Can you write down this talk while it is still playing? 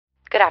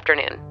Good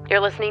afternoon. You're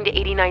listening to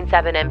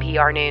 89.7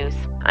 NPR News.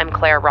 I'm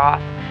Claire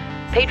Roth.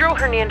 Pedro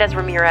Hernandez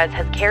Ramirez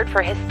has cared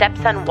for his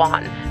stepson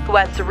Juan, who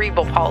has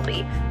cerebral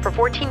palsy, for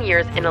 14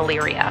 years in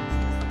Elyria.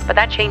 But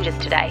that changes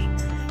today.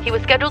 He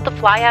was scheduled to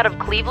fly out of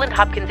Cleveland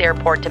Hopkins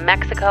Airport to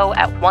Mexico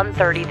at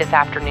 1:30 this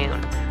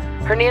afternoon.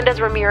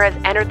 Hernandez Ramirez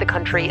entered the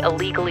country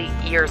illegally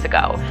years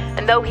ago,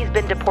 and though he's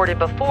been deported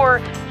before,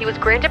 he was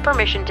granted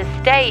permission to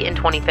stay in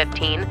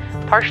 2015,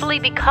 partially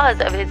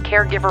because of his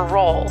caregiver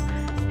role.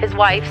 His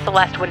wife,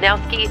 Celeste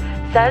Winowski,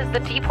 says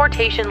the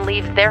deportation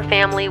leaves their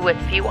family with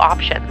few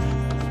options.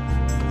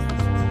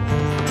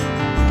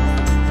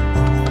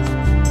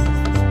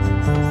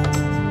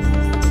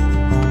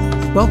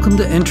 Welcome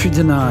to Entry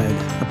Denied,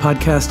 a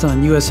podcast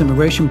on U.S.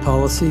 immigration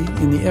policy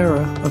in the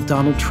era of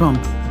Donald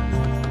Trump.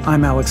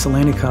 I'm Alex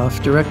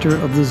Alenikoff, director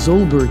of the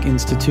Zolberg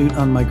Institute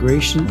on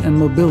Migration and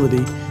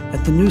Mobility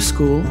at the New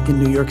School in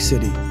New York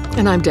City.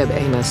 And I'm Deb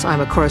Amos.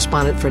 I'm a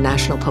correspondent for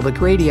National Public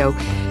Radio,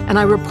 and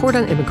I report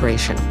on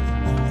immigration.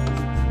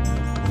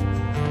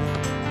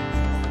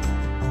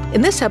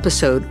 In this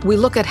episode, we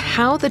look at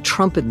how the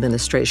Trump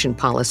administration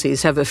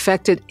policies have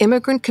affected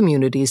immigrant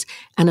communities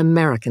and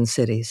American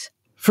cities.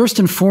 First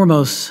and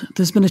foremost,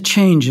 there's been a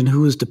change in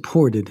who is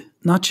deported,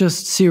 not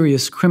just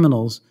serious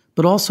criminals,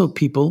 but also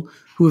people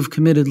who have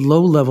committed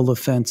low-level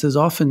offenses,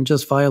 often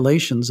just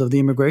violations of the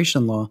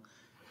immigration law.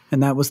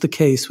 And that was the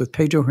case with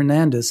Pedro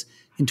Hernandez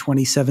in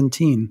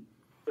 2017.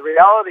 The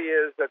reality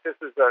is that this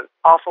is an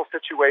awful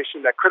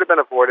situation that could have been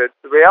avoided.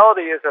 The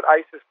reality is that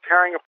ICE is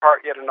tearing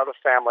apart yet another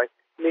family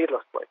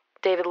needlessly.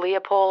 David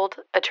Leopold,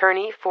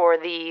 attorney for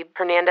the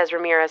Hernandez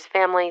Ramirez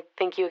family,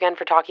 thank you again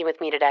for talking with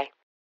me today.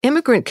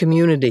 Immigrant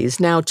communities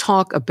now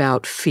talk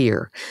about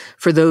fear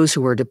for those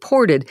who are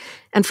deported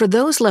and for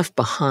those left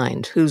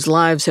behind whose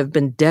lives have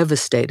been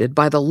devastated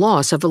by the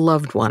loss of a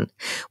loved one.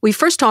 We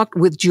first talked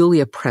with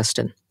Julia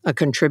Preston, a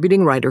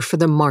contributing writer for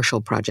the Marshall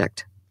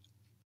Project.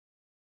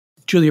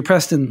 Julia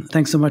Preston,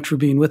 thanks so much for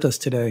being with us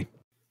today.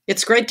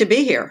 It's great to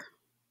be here.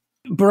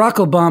 Barack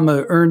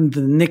Obama earned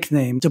the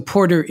nickname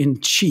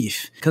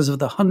Deporter-in-Chief because of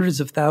the hundreds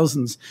of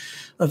thousands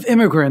of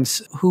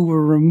immigrants who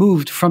were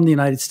removed from the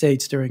United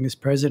States during his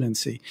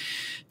presidency.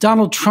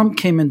 Donald Trump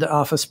came into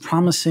office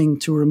promising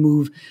to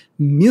remove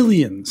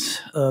millions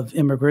of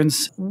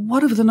immigrants.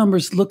 What have the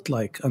numbers looked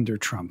like under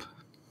Trump?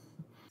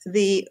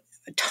 The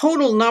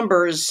total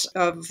numbers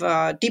of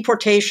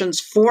deportations,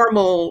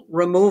 formal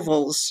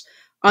removals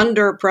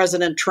under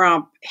President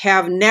Trump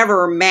have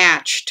never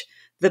matched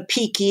the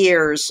peak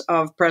years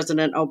of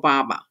President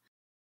Obama.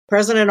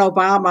 President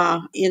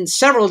Obama, in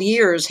several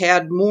years,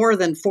 had more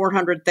than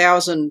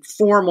 400,000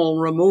 formal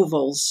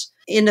removals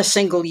in a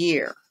single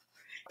year.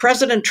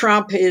 President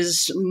Trump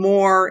is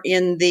more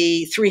in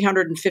the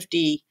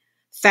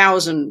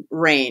 350,000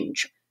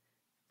 range.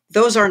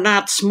 Those are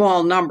not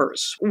small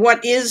numbers.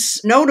 What is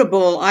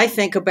notable, I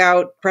think,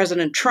 about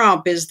President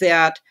Trump is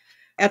that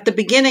at the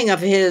beginning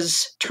of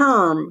his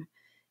term,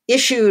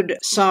 issued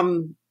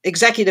some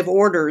executive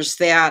orders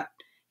that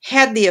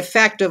had the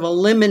effect of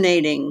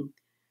eliminating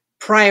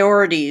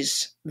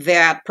priorities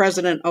that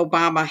President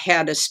Obama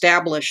had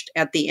established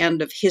at the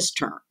end of his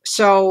term.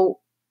 So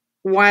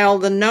while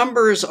the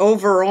numbers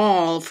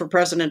overall for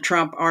President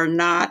Trump are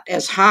not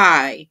as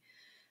high,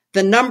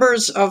 the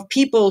numbers of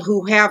people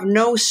who have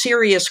no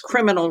serious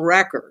criminal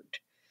record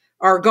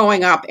are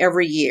going up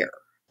every year.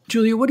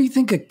 Julia, what do you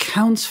think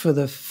accounts for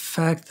the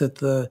fact that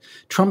the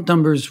Trump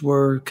numbers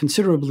were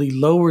considerably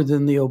lower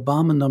than the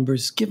Obama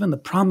numbers, given the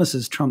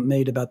promises Trump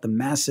made about the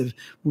massive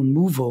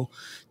removal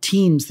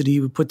teams that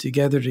he would put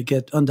together to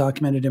get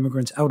undocumented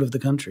immigrants out of the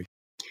country?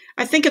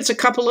 I think it's a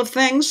couple of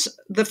things.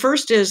 The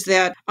first is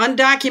that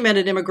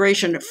undocumented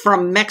immigration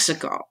from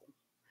Mexico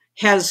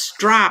has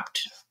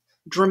dropped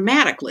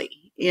dramatically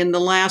in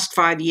the last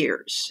 5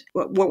 years.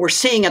 What we're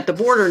seeing at the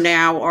border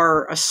now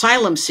are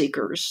asylum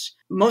seekers,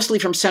 mostly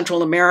from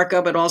Central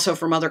America, but also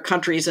from other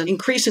countries. And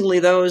increasingly,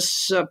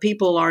 those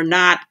people are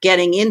not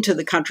getting into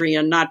the country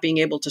and not being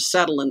able to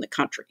settle in the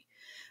country.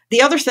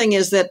 The other thing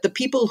is that the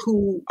people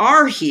who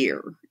are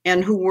here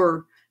and who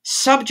were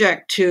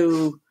subject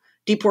to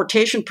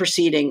deportation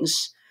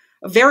proceedings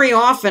very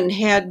often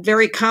had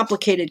very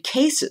complicated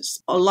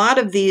cases. A lot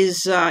of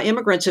these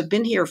immigrants have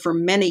been here for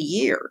many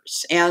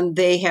years, and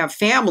they have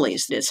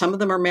families. Some of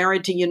them are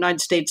married to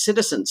United States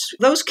citizens.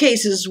 Those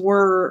cases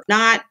were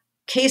not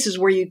cases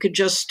where you could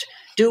just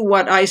do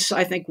what ICE,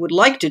 I think, would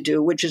like to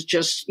do, which is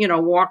just,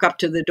 walk up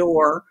to the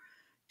door,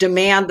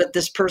 demand that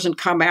this person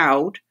come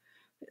out,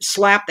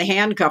 slap the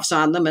handcuffs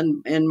on them,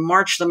 and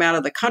march them out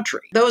of the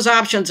country. Those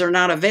options are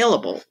not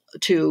available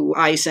to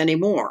ICE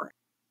anymore.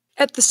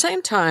 At the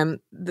same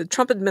time, the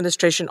Trump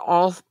administration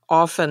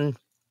often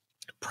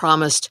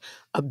promised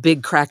a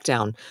big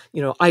crackdown.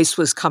 ICE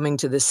was coming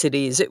to the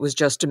cities. It was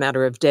just a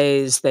matter of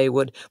days. They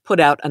would put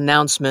out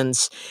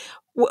announcements.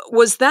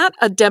 Was that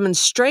a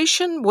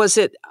demonstration? Was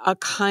it a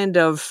kind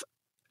of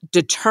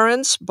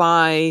deterrence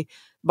by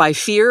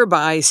fear,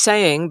 by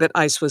saying that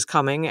ICE was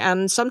coming?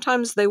 And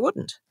sometimes they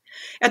wouldn't.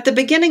 At the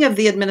beginning of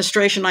the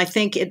administration, I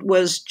think it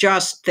was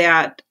just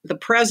that the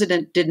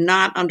president did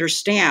not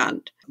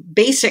understand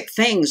basic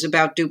things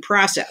about due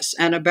process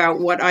and about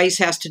what ICE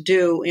has to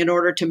do in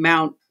order to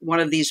mount one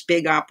of these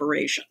big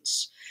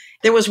operations.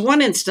 There was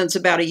one instance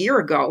about a year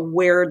ago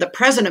where the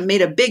president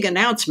made a big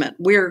announcement.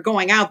 We're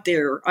going out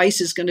there.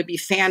 ICE is going to be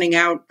fanning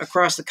out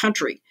across the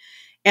country.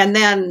 And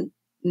then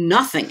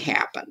nothing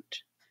happened.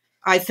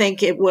 I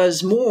think it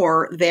was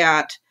more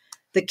that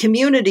the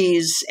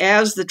communities,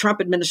 as the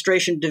Trump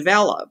administration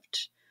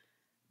developed,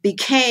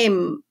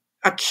 became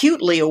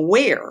acutely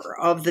aware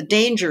of the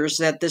dangers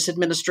that this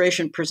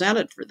administration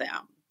presented for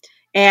them.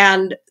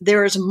 And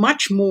there's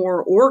much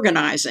more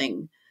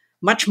organizing,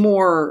 much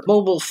more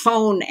mobile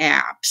phone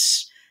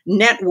apps,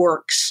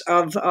 networks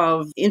of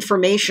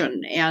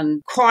information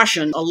and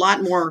caution, a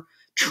lot more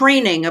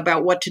training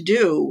about what to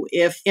do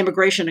if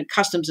immigration and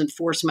customs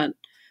enforcement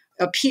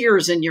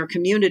appears in your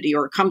community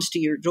or comes to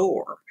your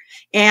door.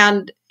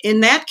 And in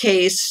that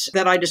case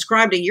that I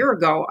described a year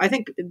ago, I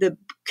think the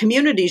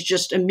communities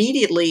just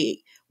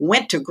immediately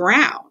went to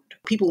ground.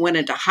 People went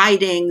into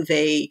hiding.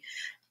 They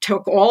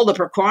took all the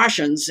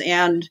precautions.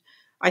 And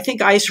I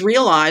think ICE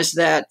realized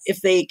that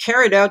if they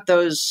carried out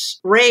those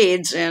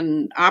raids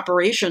and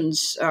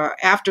operations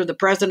after the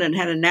president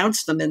had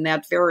announced them in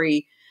that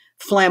very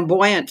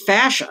flamboyant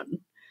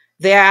fashion,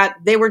 that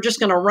they were just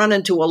going to run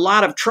into a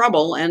lot of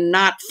trouble and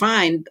not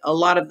find a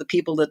lot of the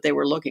people that they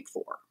were looking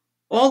for.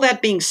 All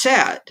that being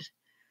said,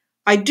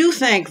 I do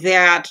think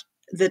that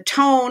the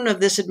tone of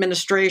this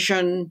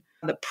administration,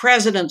 the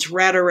president's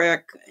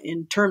rhetoric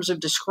in terms of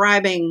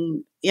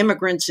describing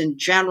immigrants in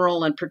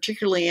general, and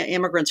particularly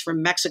immigrants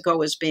from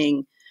Mexico as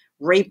being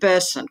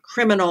rapists and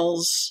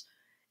criminals,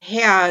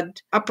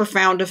 had a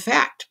profound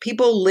effect.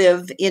 People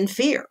live in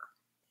fear.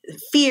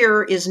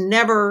 Fear is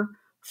never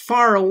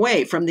far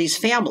away from these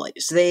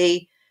families.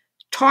 They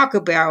talk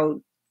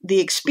about the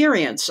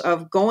experience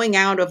of going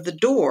out of the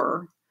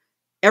door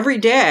every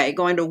day,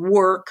 going to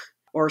work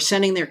or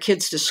sending their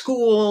kids to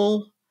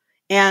school,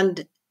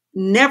 and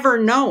never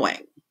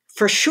knowing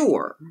for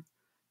sure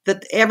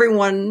that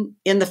everyone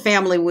in the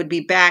family would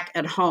be back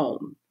at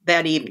home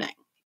that evening.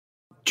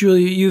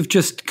 Julia, you've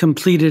just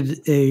completed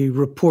a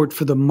report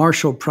for the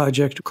Marshall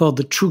Project called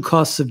The True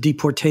Costs of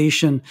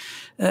Deportation.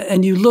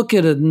 And you look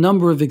at a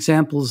number of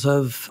examples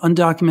of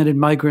undocumented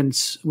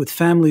migrants with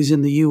families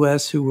in the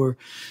U.S. who were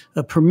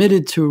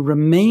permitted to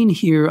remain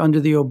here under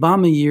the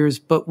Obama years.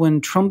 But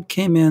when Trump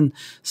came in,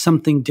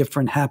 something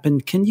different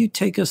happened. Can you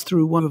take us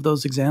through one of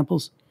those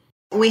examples?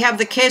 We have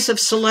the case of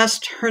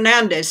Celeste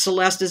Hernandez.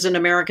 Celeste is an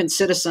American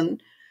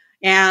citizen,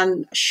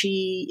 and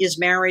she is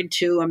married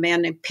to a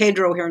man named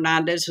Pedro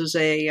Hernandez, who's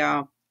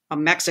a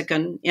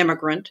Mexican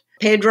immigrant.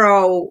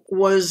 Pedro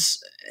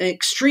was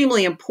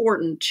extremely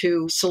important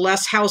to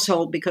Celeste's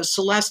household because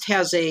Celeste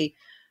has a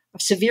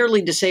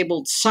severely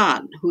disabled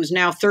son who's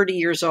now 30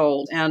 years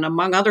old. And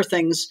among other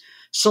things,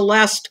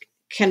 Celeste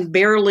can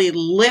barely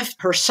lift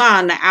her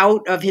son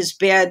out of his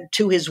bed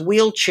to his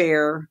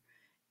wheelchair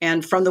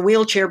and from the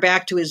wheelchair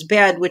back to his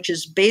bed, which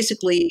is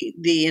basically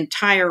the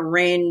entire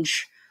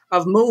range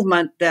of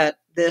movement that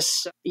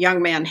this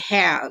young man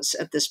has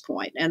at this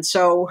point. And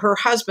so her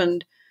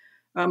husband,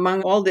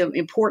 among all the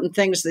important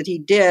things that he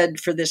did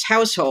for this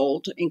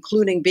household,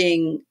 including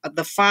being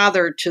the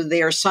father to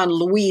their son,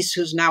 Luis,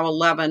 who's now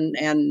 11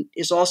 and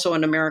is also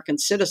an American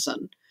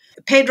citizen,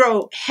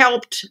 Pedro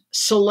helped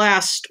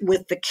Celeste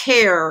with the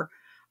care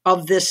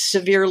of this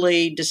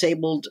severely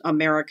disabled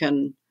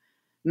American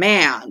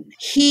man.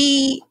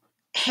 He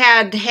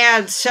had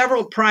had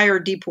several prior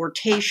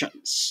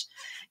deportations.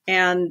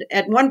 And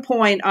at one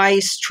point,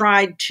 ICE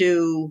tried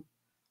to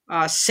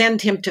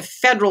send him to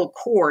federal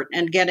court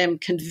and get him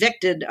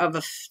convicted of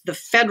the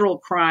federal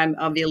crime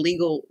of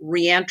illegal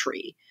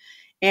reentry.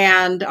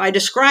 And I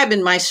describe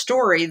in my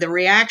story the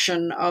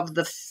reaction of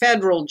the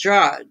federal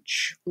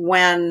judge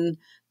when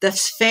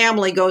this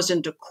family goes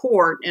into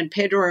court and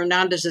Pedro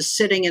Hernandez is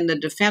sitting in the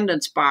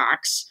defendant's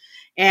box,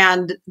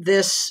 and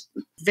this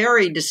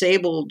very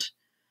disabled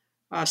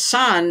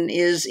son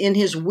is in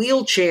his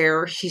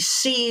wheelchair. He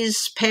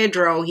sees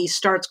Pedro, he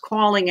starts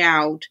calling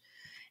out,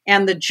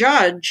 and the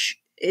judge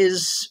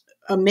is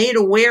made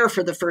aware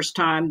for the first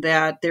time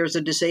that there's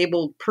a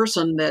disabled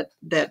person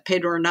that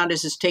Pedro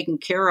Hernandez is taking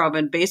care of,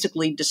 and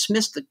basically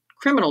dismissed the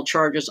criminal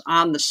charges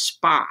on the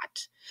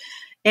spot.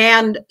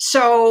 And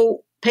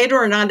so Pedro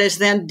Hernandez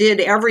then did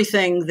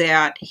everything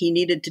that he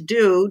needed to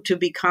do to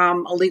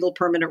become a legal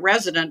permanent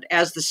resident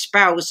as the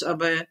spouse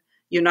of a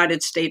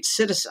United States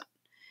citizen.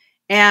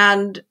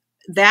 And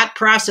that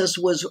process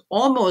was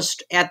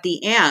almost at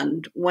the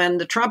end when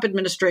the Trump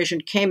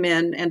administration came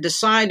in and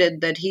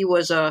decided that he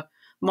was a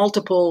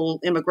multiple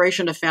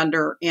immigration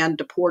offender and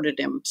deported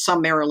him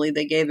summarily.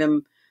 They gave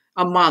him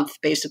a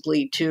month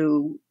basically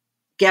to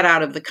get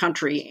out of the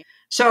country.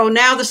 So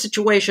now the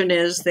situation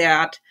is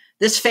that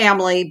this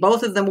family,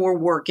 both of them were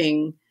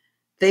working,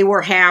 they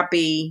were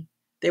happy,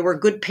 they were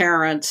good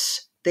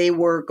parents, they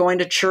were going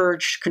to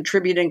church,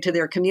 contributing to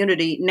their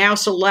community. Now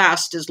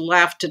Celeste is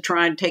left to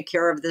try and take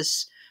care of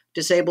this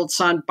disabled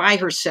son by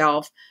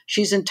herself.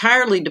 She's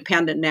entirely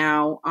dependent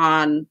now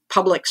on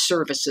public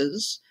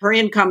services. Her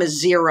income is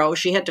zero.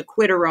 She had to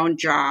quit her own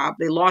job.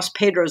 They lost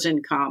Pedro's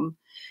income.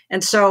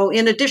 And so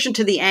in addition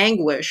to the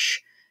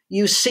anguish,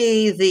 you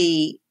see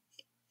the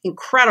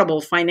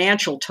incredible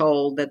financial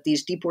toll that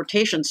these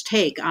deportations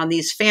take on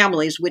these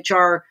families,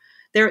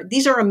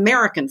 these are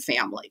American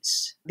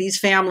families. These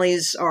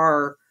families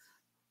are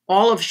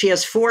she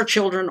has 4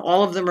 children,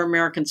 all of them are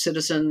American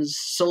citizens.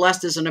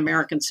 Celeste is an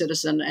American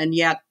citizen, and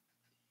yet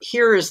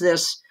here is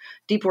this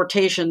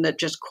deportation that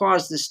just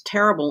caused this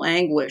terrible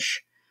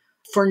anguish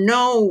for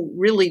no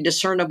really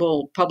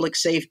discernible public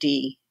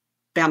safety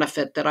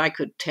benefit that I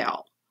could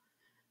tell.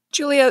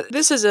 Julia,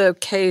 this is a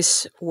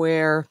case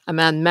where a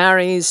man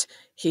marries,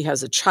 he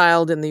has a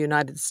child in the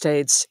United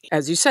States.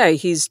 As you say,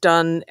 he's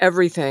done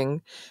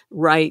everything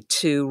right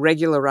to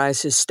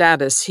regularize his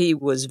status. He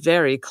was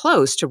very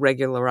close to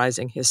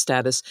regularizing his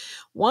status.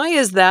 Why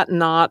is that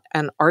not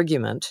an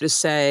argument to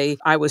say,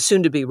 I was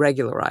soon to be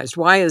regularized?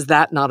 Why is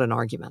that not an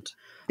argument?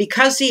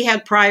 Because he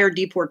had prior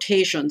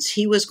deportations,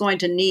 he was going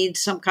to need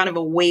some kind of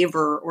a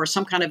waiver or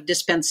some kind of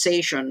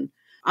dispensation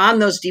on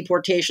those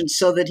deportations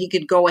so that he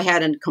could go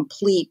ahead and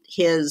complete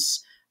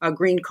his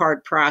green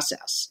card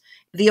process.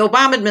 The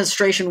Obama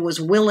administration was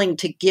willing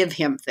to give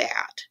him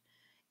that.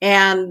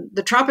 And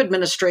the Trump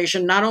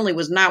administration not only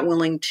was not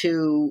willing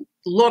to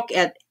look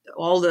at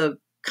all the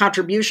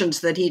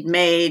contributions that he'd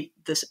made,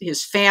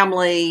 his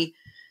family,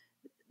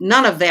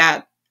 none of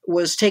that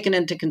was taken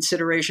into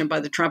consideration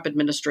by the Trump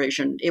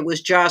administration. It was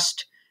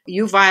just,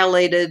 you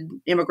violated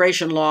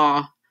immigration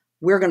law,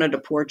 we're going to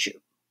deport you.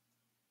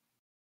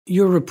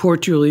 Your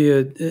report,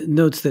 Julia,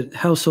 notes that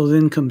household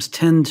incomes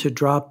tend to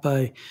drop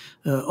by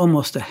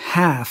almost a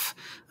half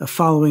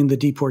following the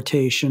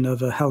deportation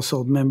of a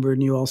household member.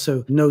 And you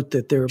also note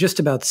that there are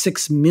just about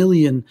 6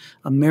 million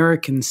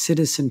American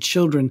citizen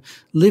children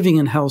living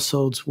in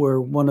households where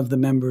one of the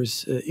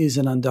members is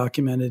an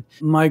undocumented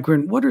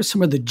migrant. What are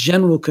some of the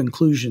general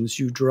conclusions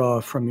you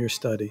draw from your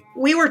study?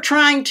 We were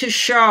trying to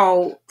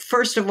show,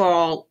 first of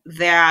all,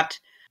 that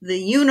the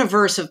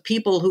universe of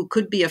people who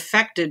could be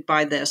affected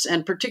by this,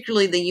 and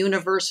particularly the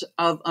universe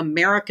of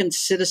American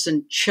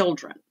citizen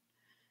children,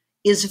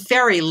 is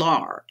very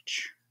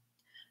large.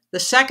 The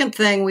second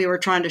thing we were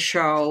trying to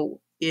show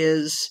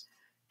is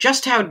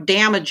just how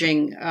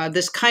damaging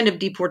this kind of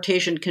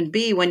deportation can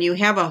be when you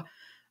have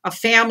a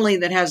family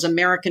that has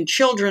American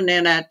children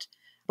in it.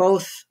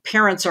 Both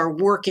parents are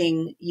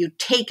working, you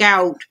take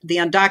out the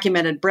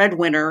undocumented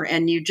breadwinner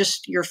and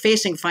you're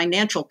facing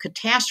financial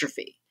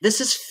catastrophe. This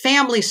is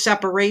family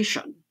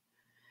separation.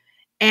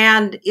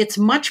 And it's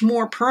much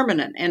more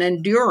permanent and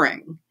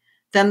enduring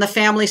than the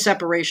family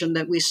separation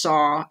that we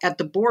saw at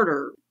the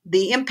border.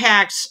 The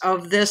impacts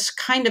of this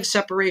kind of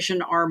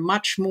separation are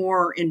much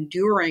more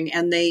enduring,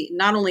 and they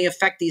not only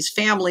affect these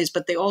families,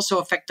 but they also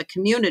affect the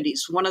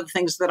communities. One of the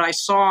things that I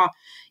saw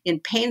in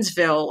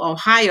Painesville,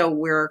 Ohio,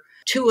 where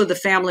 2 of the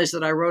families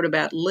that I wrote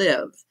about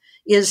live,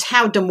 is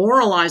how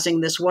demoralizing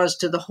this was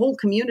to the whole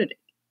community.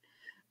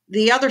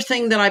 The other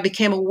thing that I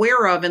became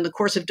aware of in the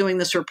course of doing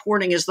this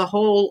reporting is the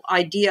whole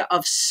idea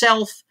of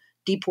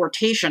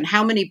self-deportation.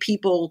 How many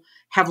people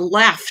have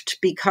left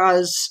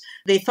because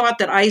they thought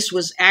that ICE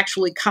was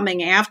actually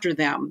coming after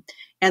them,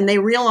 and they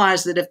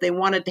realized that if they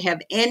wanted to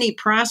have any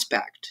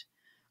prospect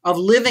of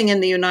living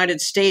in the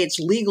United States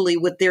legally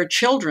with their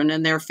children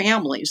and their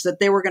families, that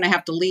they were going to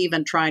have to leave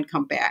and try and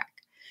come back.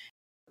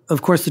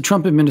 Of course, the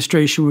Trump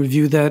administration would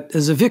view that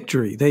as a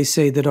victory. They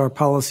say that our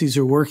policies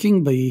are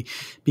working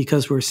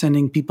because we're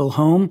sending people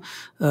home.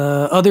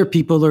 Other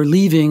people are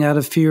leaving out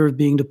of fear of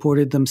being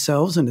deported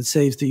themselves, and it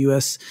saves the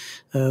U.S.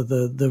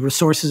 The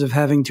resources of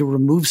having to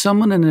remove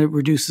someone, and it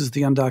reduces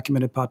the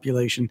undocumented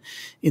population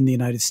in the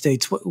United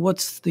States.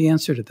 What's the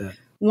answer to that?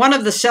 One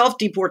of the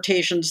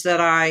self-deportations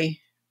that I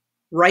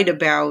write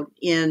about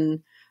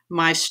in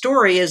my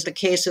story is the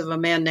case of a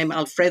man named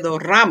Alfredo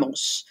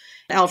Ramos.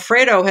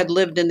 Alfredo had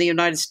lived in the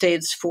United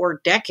States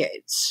for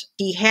decades.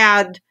 He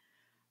had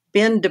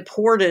been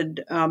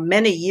deported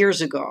many years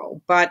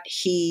ago, but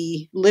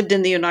he lived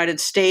in the United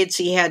States.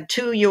 He had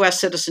 2 U.S.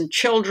 citizen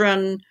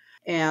children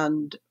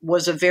and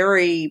was a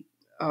very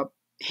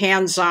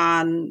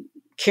hands-on,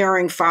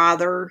 caring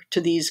father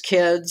to these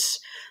kids.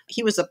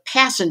 He was a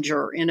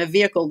passenger in a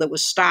vehicle that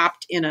was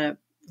stopped in a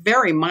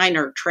very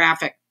minor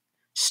traffic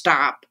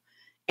stop,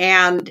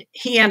 and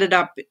he ended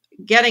up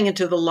getting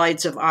into the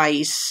lights of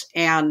ICE,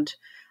 and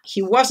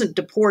he wasn't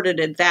deported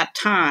at that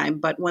time,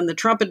 but when the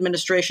Trump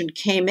administration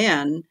came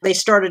in, they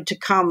started to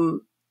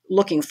come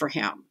looking for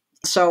him.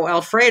 So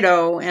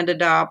Alfredo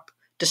ended up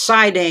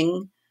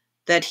deciding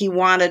that he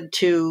wanted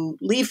to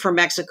leave for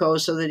Mexico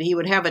so that he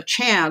would have a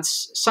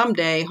chance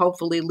someday,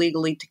 hopefully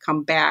legally, to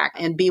come back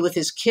and be with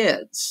his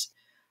kids.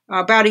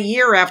 About a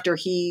year after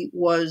he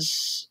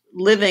was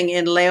living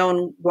in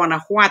León,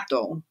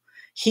 Guanajuato,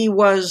 he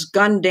was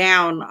gunned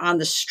down on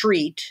the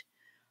street,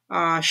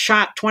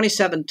 shot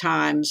 27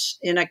 times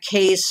in a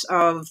case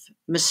of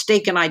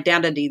mistaken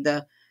identity.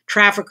 The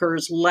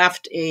traffickers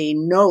left a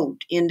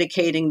note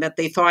indicating that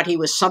they thought he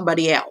was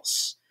somebody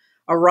else,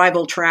 a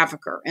rival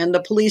trafficker. And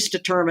the police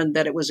determined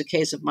that it was a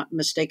case of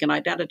mistaken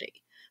identity.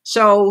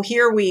 So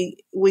here we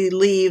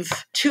leave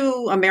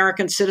two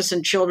American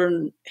citizen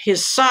children.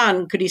 His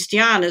son,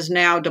 Christian, is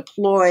now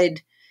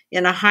deployed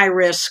in a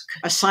high-risk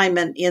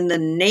assignment in the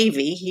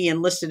Navy. He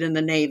enlisted in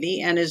the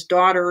Navy, and his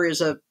daughter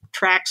is a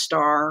track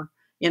star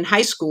in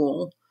high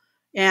school.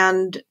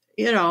 And,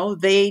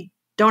 they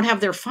don't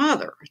have their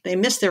father. They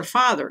miss their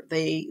father.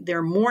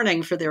 They're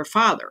mourning for their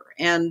father.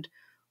 And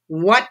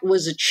what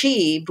was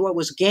achieved, what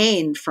was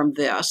gained from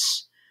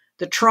this,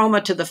 the trauma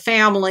to the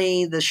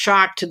family, the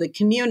shock to the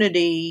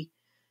community,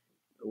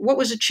 what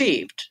was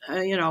achieved?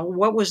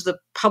 What was the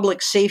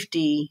public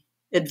safety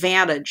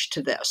advantage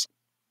to this?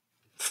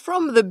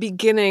 From the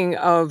beginning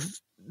of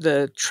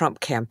the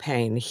Trump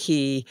campaign,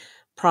 he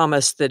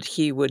promised that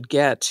he would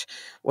get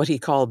what he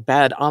called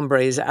bad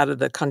hombres out of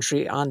the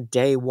country on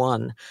day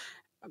one.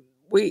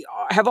 We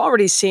have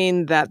already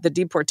seen that the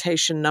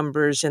deportation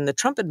numbers in the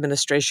Trump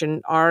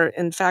administration are,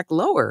 in fact,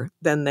 lower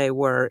than they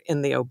were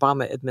in the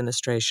Obama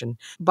administration.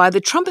 By the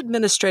Trump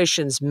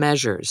administration's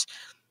measures,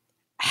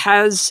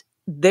 has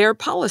their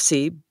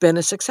policy been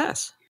a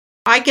success?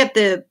 I get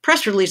the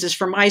press releases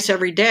from ICE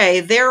every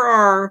day. There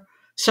are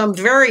some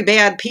very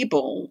bad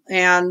people,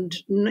 and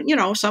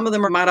some of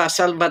them are Mara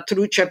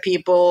Salvatrucha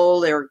people.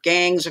 They're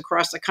gangs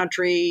across the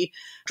country,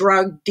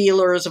 drug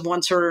dealers of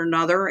one sort or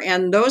another,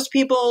 and those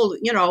people,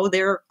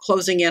 they're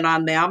closing in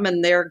on them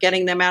and they're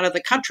getting them out of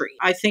the country.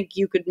 I think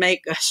you could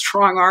make a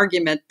strong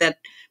argument that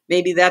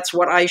maybe that's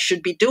what ICE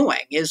should be doing,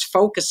 is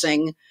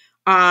focusing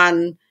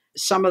on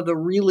some of the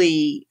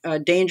really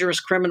dangerous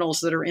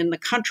criminals that are in the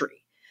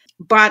country.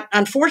 But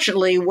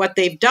unfortunately, what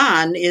they've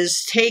done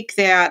is take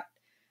that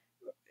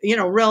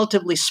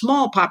relatively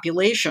small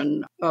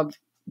population of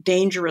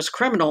dangerous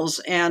criminals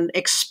and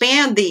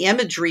expand the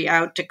imagery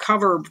out to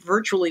cover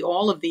virtually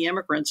all of the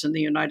immigrants in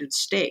the United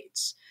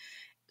States.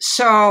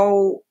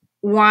 So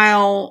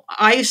while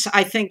ICE,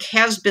 I think,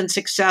 has been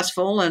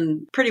successful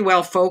and pretty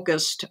well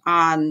focused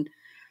on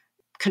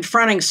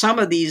confronting some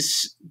of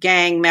these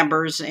gang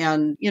members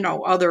and,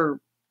 other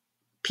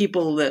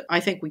people that I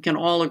think we can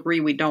all agree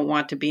we don't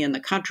want to be in the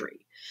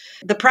country,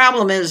 the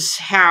problem is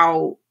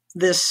how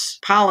this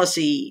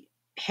policy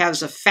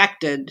has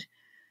affected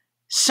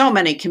so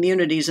many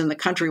communities in the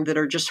country that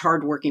are just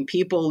hardworking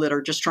people that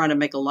are just trying to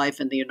make a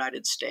life in the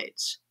United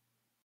States.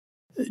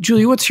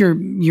 Julie, what's your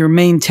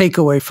main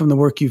takeaway from the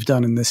work you've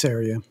done in this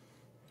area?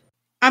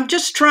 I'm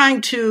just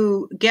trying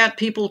to get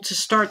people to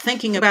start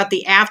thinking about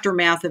the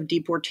aftermath of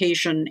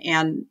deportation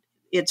and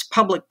its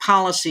public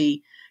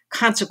policy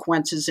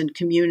consequences in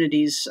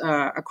communities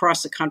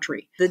across the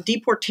country. The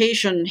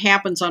deportation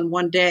happens on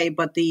one day,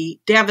 but the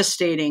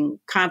devastating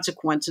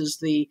consequences,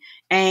 the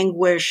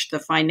anguish, the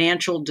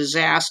financial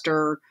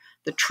disaster,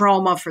 the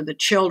trauma for the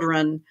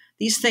children,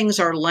 these things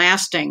are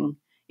lasting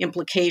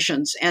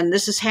implications, and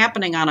this is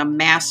happening on a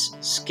mass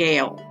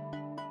scale.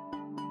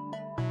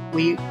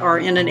 We are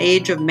in an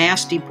age of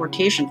mass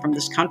deportation from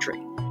this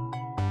country.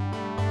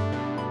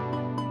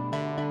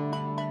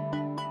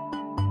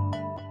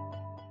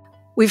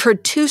 We've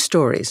heard two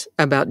stories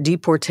about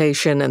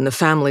deportation and the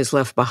families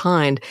left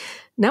behind.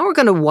 Now we're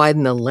going to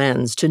widen the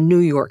lens to New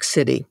York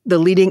City, the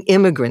leading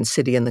immigrant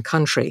city in the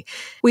country.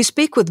 We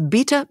speak with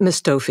Bitta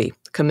Mostofi,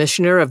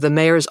 Commissioner of the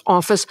Mayor's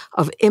Office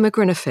of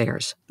Immigrant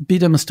Affairs.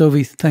 Bitta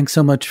Mostofi, thanks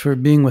so much for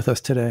being with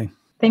us today.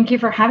 Thank you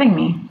for having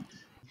me.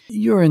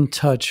 You're in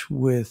touch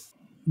with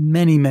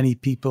many, many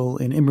people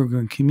in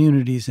immigrant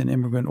communities and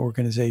immigrant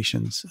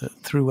organizations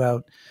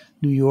throughout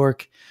New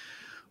York.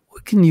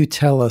 What can you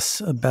tell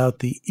us about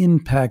the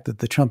impact that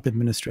the Trump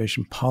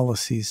administration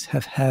policies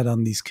have had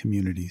on these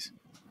communities?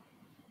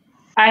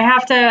 I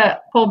have to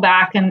pull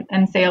back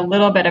and say a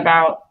little bit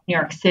about New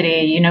York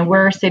City.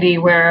 We're a city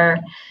where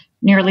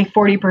nearly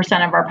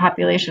 40% of our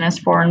population is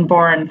foreign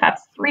born.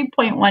 That's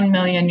 3.1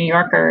 million New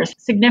Yorkers.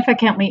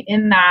 Significantly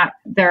in that,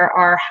 there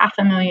are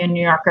 500,000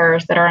 New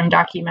Yorkers that are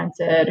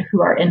undocumented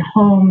who are in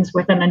homes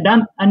with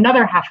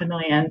another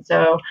 500,000.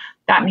 So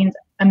that means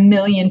 1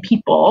 million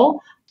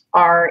people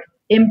are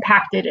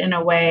impacted in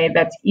a way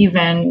that's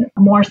even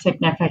more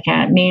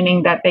significant,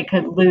 meaning that they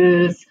could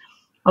lose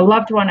a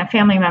loved one, a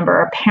family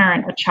member, a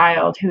parent, a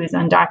child who is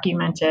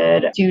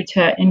undocumented due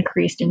to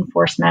increased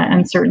enforcement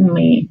and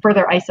certainly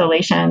further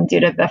isolation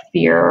due to the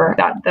fear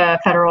that the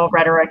federal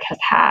rhetoric has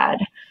had.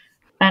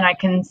 And I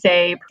can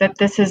say that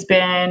this has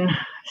been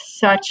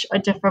such a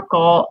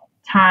difficult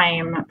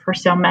time for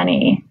so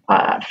many.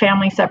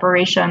 Family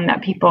separation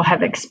that people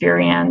have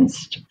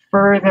experienced,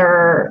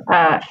 further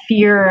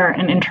fear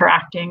in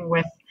interacting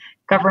with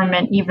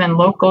government, even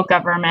local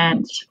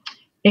government,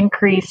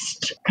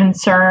 increased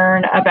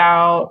concern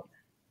about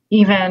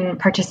even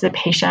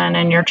participation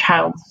in your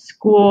child's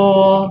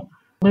school,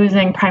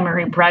 losing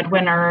primary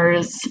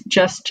breadwinners,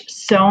 just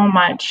so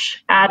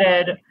much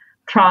added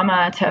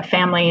trauma to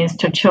families,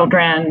 to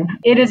children.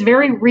 It is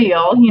very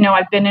real.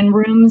 I've been in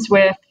rooms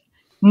with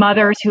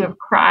mothers who have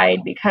cried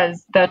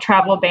because the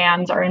travel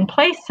bans are in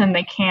place and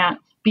they can't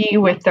be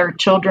with their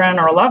children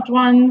or loved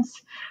ones.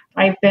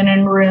 I've been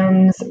in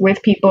rooms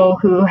with people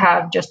who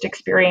have just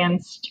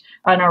experienced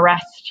an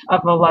arrest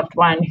of a loved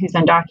one who's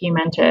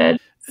undocumented.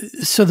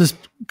 So there's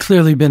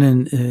clearly been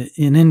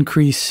an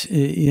increase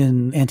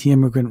in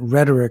anti-immigrant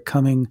rhetoric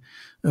coming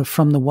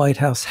from the White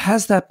House.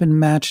 Has that been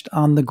matched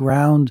on the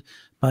ground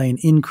by an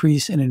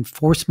increase in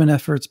enforcement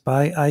efforts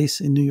by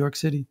ICE in New York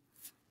City?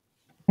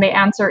 The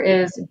answer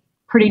is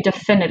pretty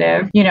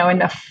definitive. In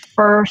the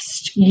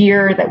first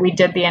year that we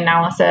did the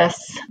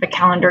analysis, the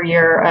calendar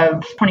year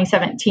of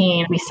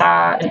 2017, we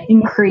saw an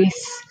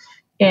increase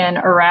in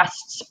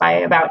arrests by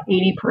about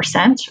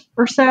 80%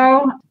 or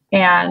so.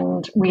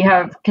 And we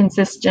have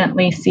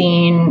consistently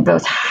seen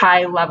those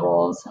high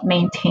levels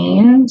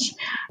maintained.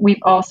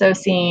 We've also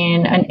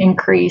seen an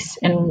increase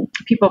in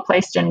people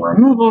placed in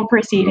removal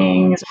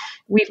proceedings.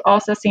 We've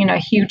also seen a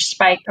huge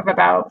spike of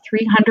about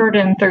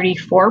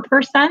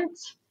 334%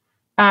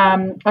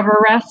 of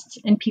arrests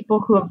in people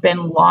who have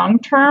been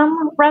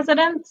long-term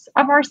residents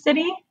of our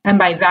city. And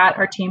by that,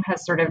 our team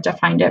has sort of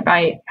defined it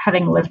by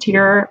having lived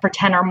here for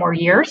 10 or more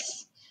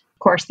years. Of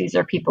course, these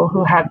are people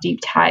who have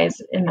deep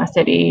ties in the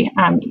city,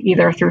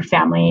 either through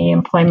family,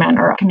 employment,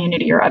 or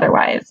community or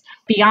otherwise.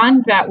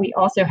 Beyond that, we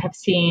also have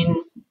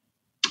seen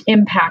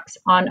impacts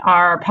on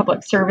our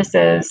public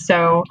services.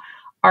 So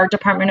our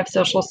Department of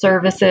Social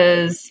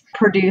Services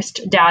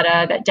produced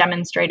data that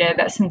demonstrated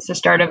that since the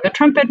start of the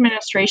Trump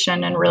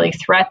administration and really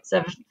threats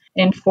of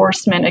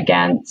enforcement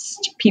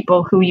against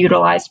people who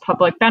utilized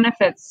public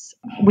benefits,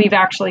 we've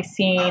actually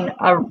seen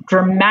a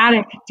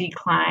dramatic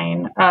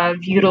decline of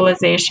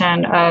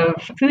utilization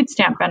of food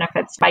stamp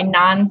benefits by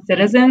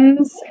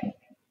non-citizens.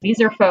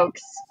 These are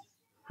folks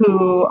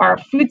who are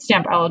food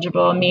stamp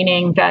eligible,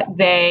 meaning that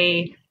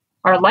they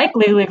are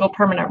likely legal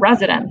permanent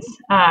residents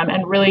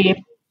and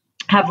really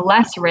have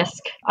less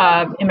risk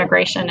of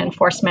immigration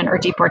enforcement or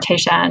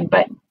deportation.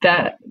 But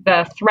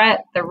the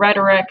threat, the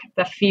rhetoric,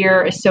 the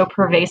fear is so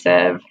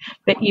pervasive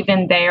that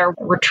even they are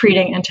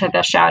retreating into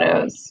the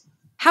shadows.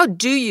 How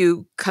do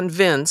you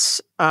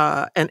convince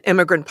an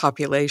immigrant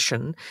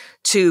population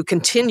to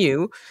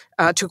continue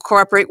to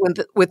cooperate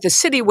with the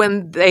city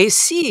when they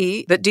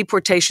see that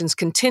deportations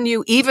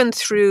continue even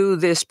through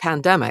this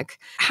pandemic?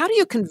 How do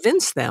you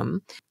convince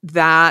them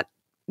that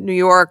New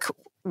York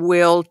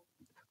will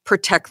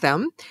protect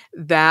them,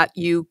 that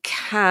you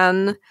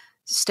can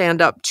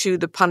stand up to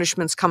the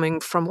punishments coming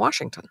from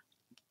Washington?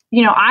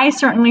 I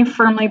certainly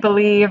firmly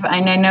believe,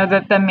 and I know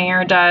that the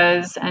mayor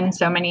does, and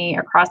so many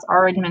across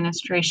our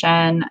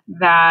administration,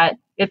 that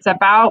it's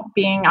about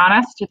being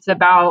honest, it's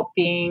about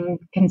being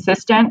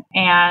consistent,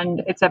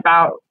 and it's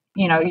about,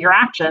 your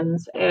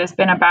actions. It has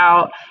been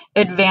about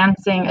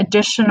advancing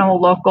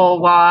additional local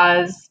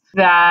laws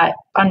that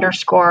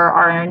underscore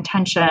our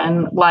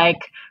intention, like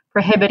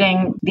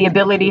prohibiting the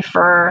ability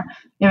for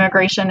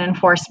immigration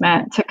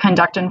enforcement to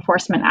conduct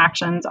enforcement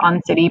actions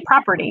on city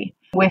property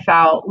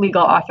without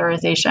legal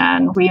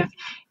authorization. We've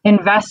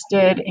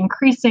invested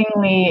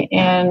increasingly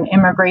in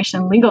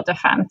immigration legal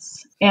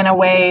defense in a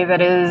way that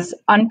is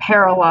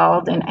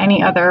unparalleled in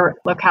any other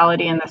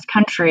locality in this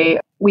country.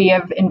 We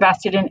have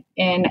invested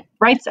in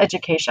rights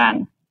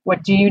education.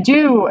 What do you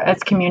do as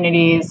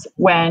communities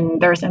when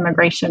there's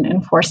immigration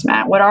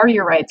enforcement? What are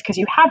your rights? Because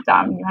you have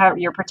them.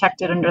 You're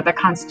protected under the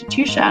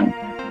Constitution.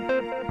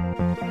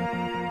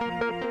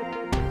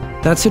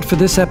 That's it for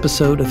this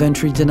episode of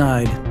Entry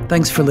Denied.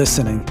 Thanks for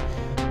listening.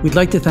 We'd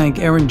like to thank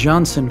Erin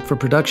Johnson for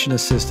production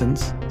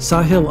assistance.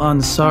 Sahil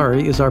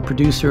Ansari is our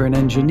producer and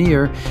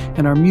engineer,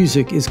 and our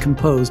music is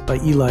composed by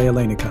Eli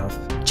Alenikov.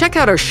 Check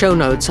out our show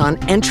notes on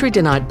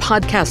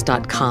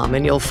entrydeniedpodcast.com,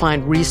 and you'll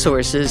find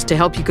resources to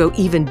help you go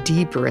even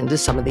deeper into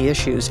some of the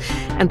issues.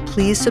 And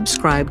please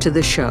subscribe to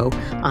the show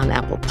on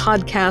Apple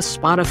Podcasts,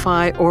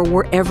 Spotify, or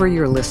wherever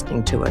you're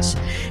listening to us.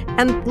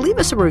 And leave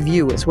us a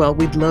review as well.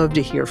 We'd love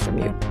to hear from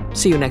you.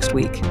 See you next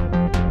week.